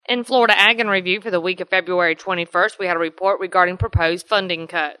In Florida Ag in Review for the week of February 21st, we had a report regarding proposed funding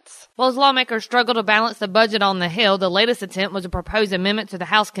cuts. Well, as lawmakers struggle to balance the budget on the Hill, the latest attempt was a proposed amendment to the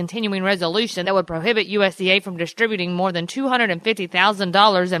House continuing resolution that would prohibit USDA from distributing more than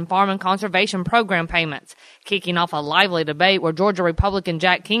 $250,000 in farm and conservation program payments, kicking off a lively debate where Georgia Republican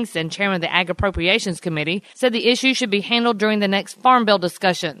Jack Kingston, chairman of the Ag Appropriations Committee, said the issue should be handled during the next Farm Bill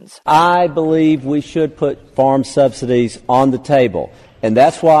discussions. I believe we should put farm subsidies on the table. And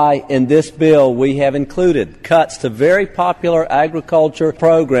that's why in this bill we have included cuts to very popular agriculture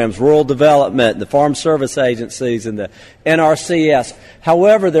programs, rural development, the farm service agencies, and the NRCS.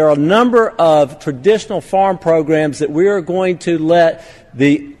 However, there are a number of traditional farm programs that we are going to let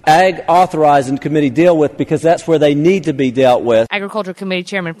the Ag Authorizing Committee deal with because that's where they need to be dealt with. Agriculture Committee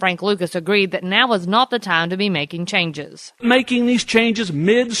Chairman Frank Lucas agreed that now is not the time to be making changes. Making these changes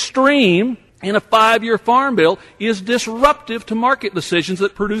midstream in a 5-year farm bill is disruptive to market decisions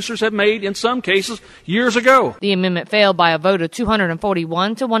that producers have made in some cases years ago. The amendment failed by a vote of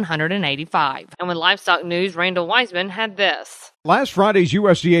 241 to 185. And with livestock news, Randall Wiseman had this. Last Friday's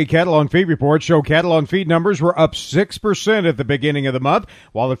USDA cattle on feed report showed cattle on feed numbers were up 6% at the beginning of the month,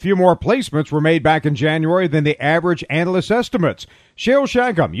 while a few more placements were made back in January than the average analyst estimates. Sheryl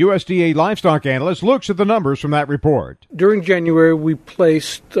Shagum, USDA livestock analyst, looks at the numbers from that report. During January, we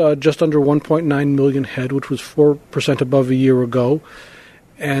placed just under 1.9 million head, which was 4% above a year ago.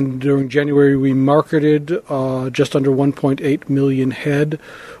 And during January, we marketed just under 1.8 million head,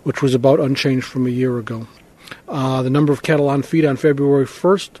 which was about unchanged from a year ago. The number of cattle on feed on February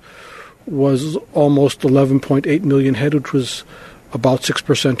 1st was almost 11.8 million head, which was about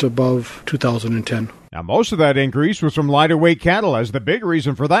 6% above 2010. Now, most of that increase was from lighter weight cattle, as the big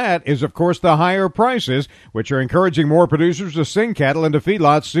reason for that is, of course, the higher prices, which are encouraging more producers to send cattle into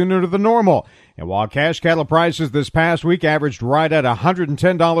feedlots sooner than normal. And while cash cattle prices this past week averaged right at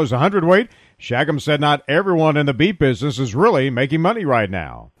 $110 a hundredweight, Shagum said not everyone in the beef business is really making money right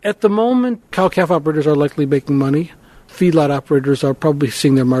now. At the moment, cow-calf operators are likely making money. Feedlot operators are probably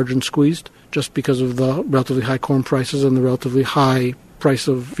seeing their margins squeezed just because of the relatively high corn prices and the relatively high price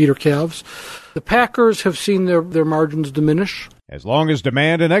of feeder calves. The packers have seen their margins diminish. As long as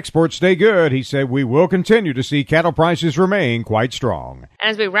demand and exports stay good, he said, we will continue to see cattle prices remain quite strong.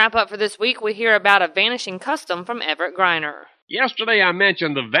 And as we wrap up for this week, we hear about a vanishing custom from Everett Griner. Yesterday I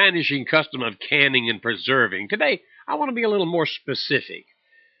mentioned the vanishing custom of canning and preserving. Today I want to be a little more specific.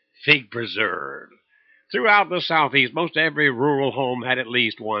 Fig preserve. Throughout the Southeast, most every rural home had at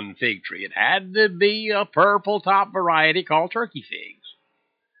least one fig tree. It had to be a purple top variety called turkey figs.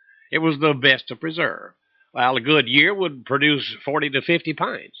 It was the best to preserve. Well, a good year would produce 40 to 50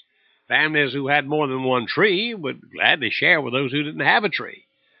 pints. Families who had more than one tree would gladly share with those who didn't have a tree.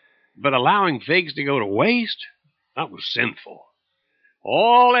 But allowing figs to go to waste, that was sinful.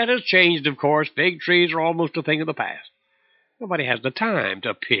 All that has changed, of course. Fig trees are almost a thing of the past. Nobody has the time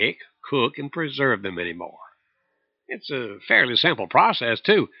to pick, cook, and preserve them anymore. It's a fairly simple process,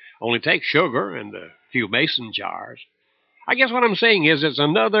 too. Only take sugar and a few mason jars. I guess what I'm saying is it's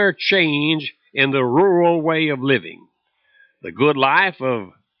another change in the rural way of living. The good life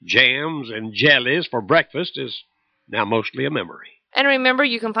of jams and jellies for breakfast is now mostly a memory. And remember,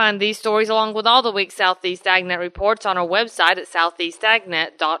 you can find these stories along with all the week's Southeast AgNet reports on our website at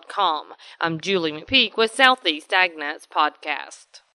southeastagnet.com. I'm Julie McPeak with Southeast AgNet's podcast.